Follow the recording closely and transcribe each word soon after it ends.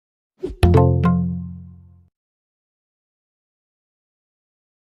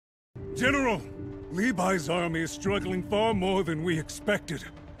General! Li Bai's army is struggling far more than we expected.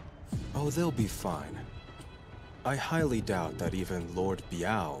 Oh, they'll be fine. I highly doubt that even Lord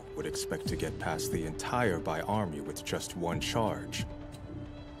Biao would expect to get past the entire Bai army with just one charge.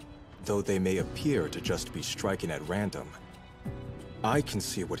 Though they may appear to just be striking at random, I can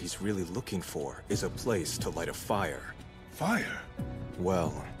see what he's really looking for is a place to light a fire. Fire?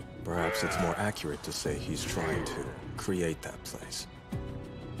 Well, perhaps it's more accurate to say he's trying to create that place.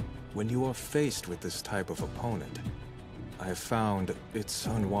 When you are faced with this type of opponent, I have found it's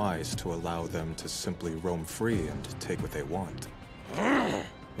unwise to allow them to simply roam free and take what they want.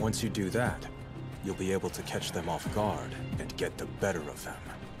 Once you do that, you'll be able to catch them off guard and get the better of them.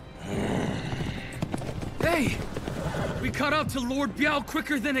 Hey! We caught up to Lord Biao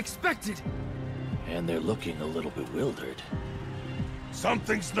quicker than expected! And they're looking a little bewildered.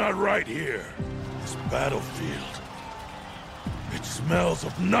 Something's not right here. This battlefield. It smells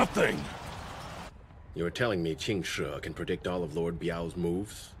of nothing. You're telling me Qing Shi can predict all of Lord Biao's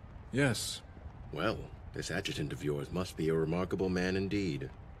moves? Yes. Well, this adjutant of yours must be a remarkable man indeed.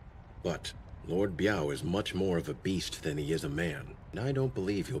 But Lord Biao is much more of a beast than he is a man. And I don't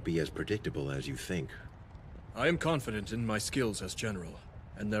believe he'll be as predictable as you think. I am confident in my skills as general,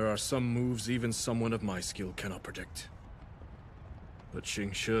 and there are some moves even someone of my skill cannot predict. But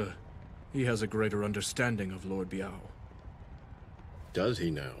Qing Shi, he has a greater understanding of Lord Biao. Does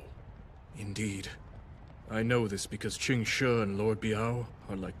he now? Indeed. I know this because Qing Shi and Lord Biao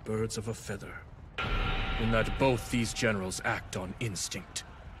are like birds of a feather, in that both these generals act on instinct.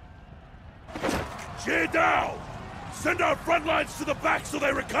 Jie Dao! Send our front lines to the back so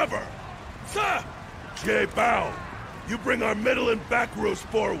they recover! Sir! Jie Bao, you bring our middle and back rows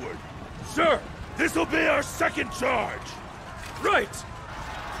forward. Sir! This'll be our second charge! Right!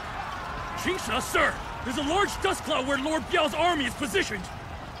 Qing Shi, sir! There's a large dust cloud where Lord Biao's army is positioned!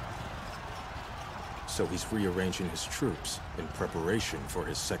 So he's rearranging his troops in preparation for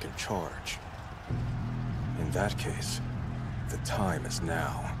his second charge. In that case, the time is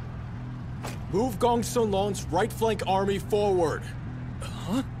now. Move Gong Sun Lon's right flank army forward!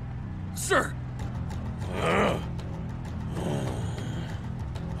 Huh? Sir! A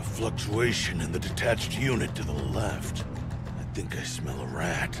fluctuation in the detached unit to the left. I think I smell a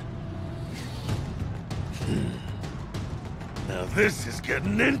rat. Now this is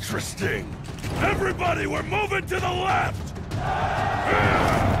getting interesting! Everybody, we're moving to the left!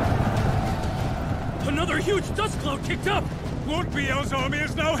 Another huge dust cloud kicked up! Lord Biao's army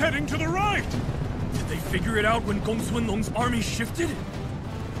is now heading to the right! Did they figure it out when Gong Sun Long's army shifted?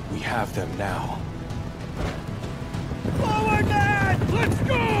 We have them now. Forward, man! Let's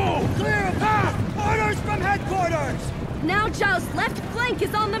go! Clear a path! Orders from headquarters! Now Zhao's left flank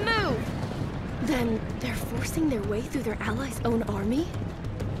is on the move! Then they're forcing their way through their allies' own army?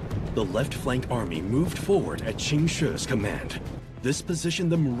 The left flank army moved forward at Qing Shi's command. This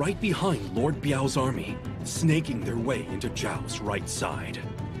positioned them right behind Lord Biao's army, snaking their way into Zhao's right side.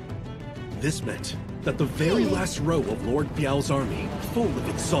 This meant that the very last row of Lord Biao's army, full of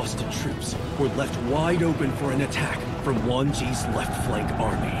exhausted troops, were left wide open for an attack from Wan Ji's left flank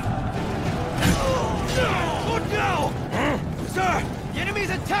army. Look now! Sir! The enemy's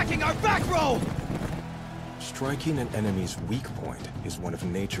attacking our back row! Striking an enemy's weak point is one of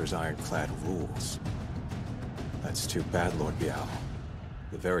nature's ironclad rules. That's too bad, Lord Biao.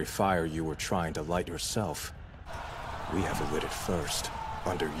 The very fire you were trying to light yourself, we have lit it first,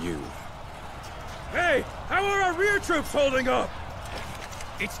 under you. Hey! How are our rear troops holding up?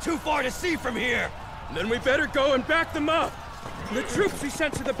 It's too far to see from here! Then we better go and back them up! The troops we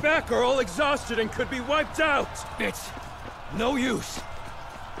sent to the back are all exhausted and could be wiped out! It's no use.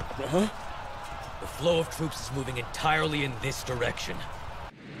 Uh-huh? The flow of troops is moving entirely in this direction.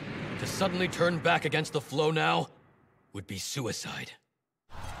 To suddenly turn back against the flow now would be suicide.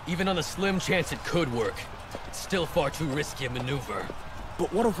 Even on the slim chance it could work, it's still far too risky a maneuver.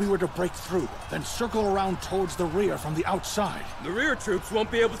 But what if we were to break through, then circle around towards the rear from the outside? The rear troops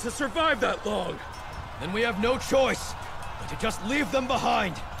won't be able to survive that long. Then we have no choice but to just leave them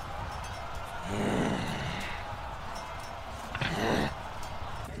behind.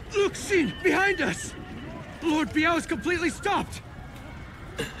 Look, Xin! Behind us! Lord Biao is completely stopped!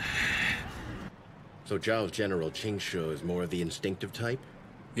 So Zhao's general Qing Shi is more of the instinctive type?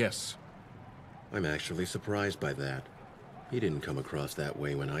 Yes. I'm actually surprised by that. He didn't come across that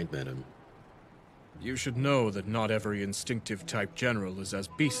way when I'd met him. You should know that not every instinctive type general is as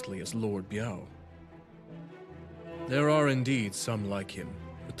beastly as Lord Biao. There are indeed some like him,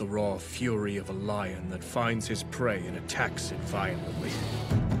 with the raw fury of a lion that finds his prey and attacks it violently.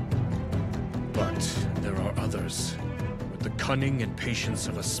 But there are others, with the cunning and patience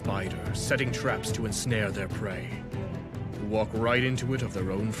of a spider, setting traps to ensnare their prey, who walk right into it of their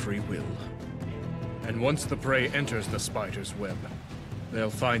own free will. And once the prey enters the spider's web,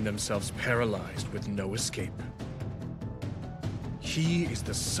 they'll find themselves paralyzed with no escape. He is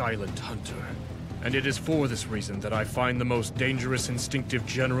the silent hunter, and it is for this reason that I find the most dangerous instinctive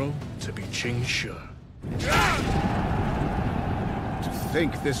general to be Qing Shi. To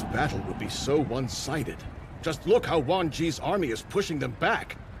think this battle would be so one-sided. Just look how Wan Ji's army is pushing them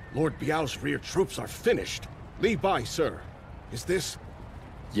back. Lord Biao's rear troops are finished. Li Bai, sir. Is this...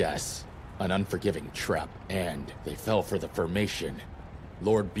 Yes, an unforgiving trap, and they fell for the formation.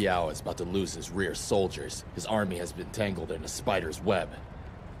 Lord Biao is about to lose his rear soldiers. His army has been tangled in a spider's web.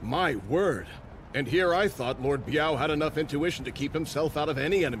 My word. And here I thought Lord Biao had enough intuition to keep himself out of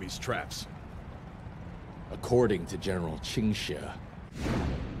any enemy's traps. According to General Qing Shi,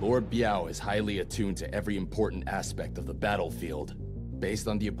 Lord Biao is highly attuned to every important aspect of the battlefield, based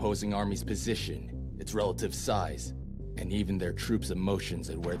on the opposing army's position, its relative size, and even their troops' emotions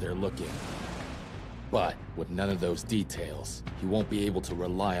and where they're looking. But with none of those details, he won't be able to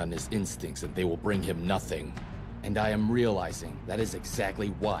rely on his instincts and they will bring him nothing. And I am realizing that is exactly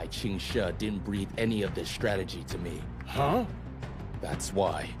why Qing Shi didn't breathe any of this strategy to me. Huh? That's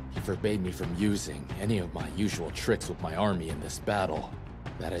why he forbade me from using any of my usual tricks with my army in this battle.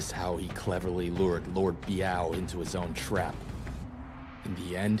 That is how he cleverly lured Lord Biao into his own trap. In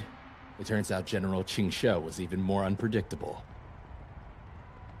the end, it turns out General Qing Shi was even more unpredictable.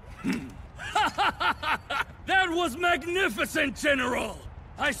 That was magnificent, General!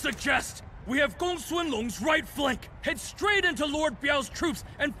 I suggest we have Gong Sunlong's right flank head straight into Lord Biao's troops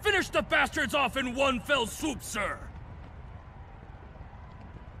and finish the bastards off in one fell swoop, sir!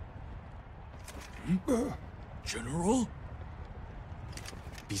 General?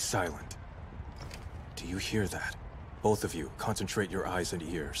 Be silent. Do you hear that? Both of you, concentrate your eyes and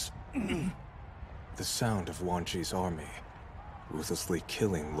ears. The sound of Wan Ji's army, ruthlessly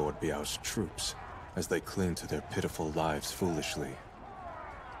killing Lord Biao's troops as they cling to their pitiful lives foolishly.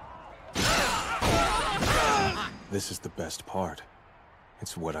 This is the best part.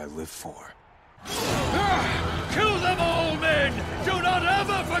 It's what I live for. Kill them all, men! Do not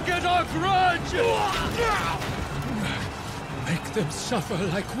ever forget our grudge! Make them suffer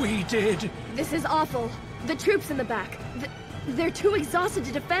like we did. This is awful. The troops in the back. They're too exhausted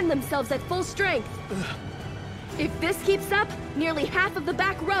to defend themselves at full strength. If this keeps up, nearly half of the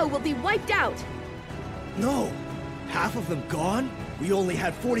back row will be wiped out. No! Half of them gone? We only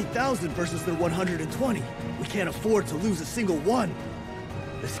had 40,000 versus their 120. We can't afford to lose a single one.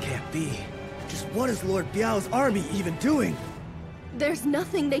 This can't be. Just what is Lord Biao's army even doing? There's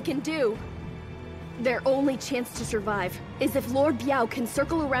nothing they can do. Their only chance to survive is if Lord Biao can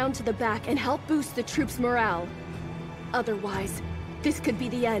circle around to the back and help boost the troops' morale. Otherwise, this could be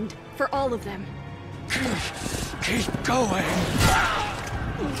the end for all of them. Keep going!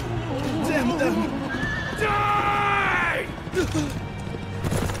 Damn them! Die!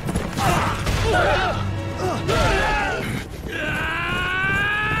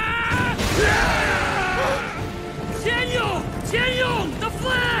 Tianyong! Tianyong! The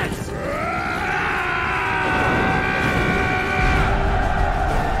flags!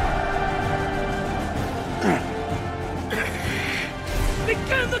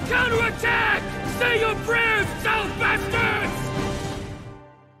 Begin the counterattack! Say your prayers, South bastards!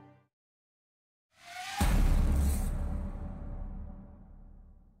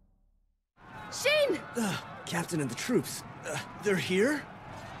 Shin! Captain and the troops. They're here?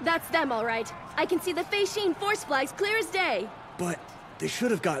 That's them, all right. I can see the Fei Shin force flags clear as day. But they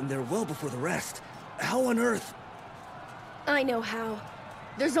should have gotten there well before the rest. How on earth? I know how.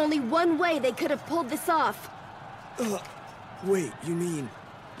 There's only one way they could have pulled this off. Wait, you mean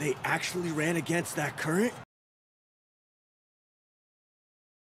they actually ran against that current?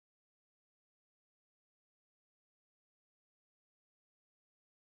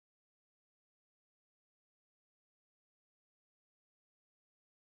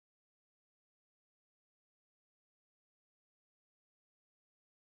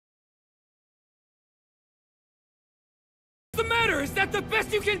 The matter is that the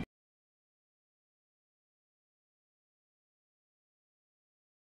best you can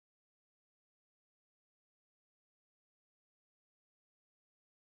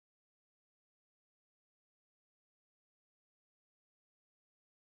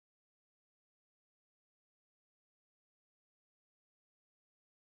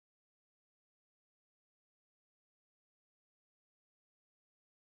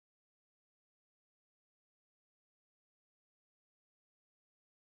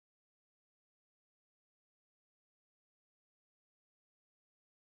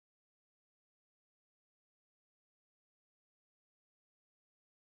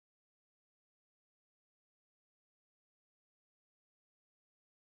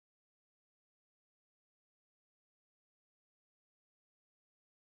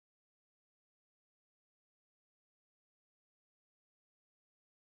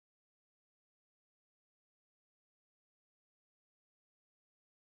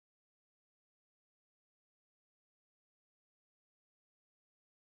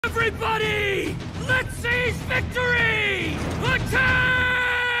Everybody! Let's seize victory! Attack!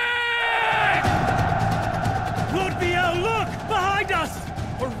 Lord Biao, look! Behind us!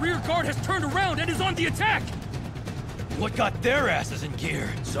 Our rear guard has turned around and is on the attack! What got their asses in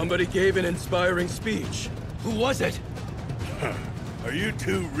gear? Somebody gave an inspiring speech. Who was it? Are you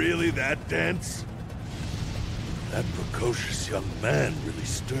two really that dense? That precocious young man really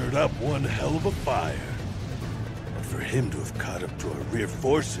stirred up one hell of a fire. And for him to have caught up to our rear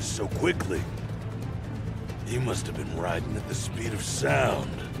forces so quickly, he must have been riding at the speed of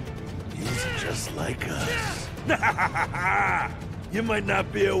sound. He's just like us. You might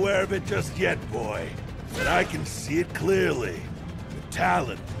not be aware of it just yet, boy, but I can see it clearly. The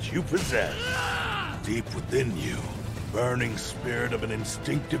talent that you possess. Deep within you, the burning spirit of an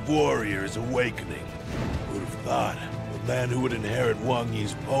instinctive warrior is awakening. Who would have thought the man who would inherit Wang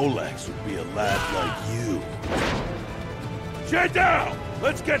Yi's poleaxe would be a lad like you? Down!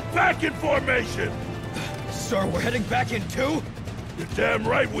 Let's get back in formation! Sir, we're heading back in too? You're damn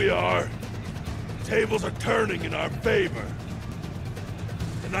right we are. Tables are turning in our favor.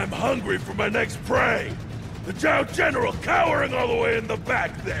 And I'm hungry for my next prey. The Zhao General cowering all the way in the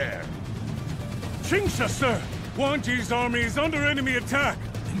back there. Qingsha, sir! Wang Ji's army is under enemy attack!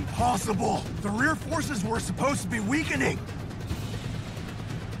 Impossible! The rear forces were supposed to be weakening!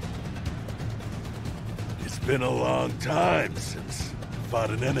 It's been a long time since I fought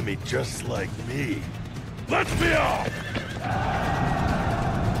an enemy just like me. Let's be off!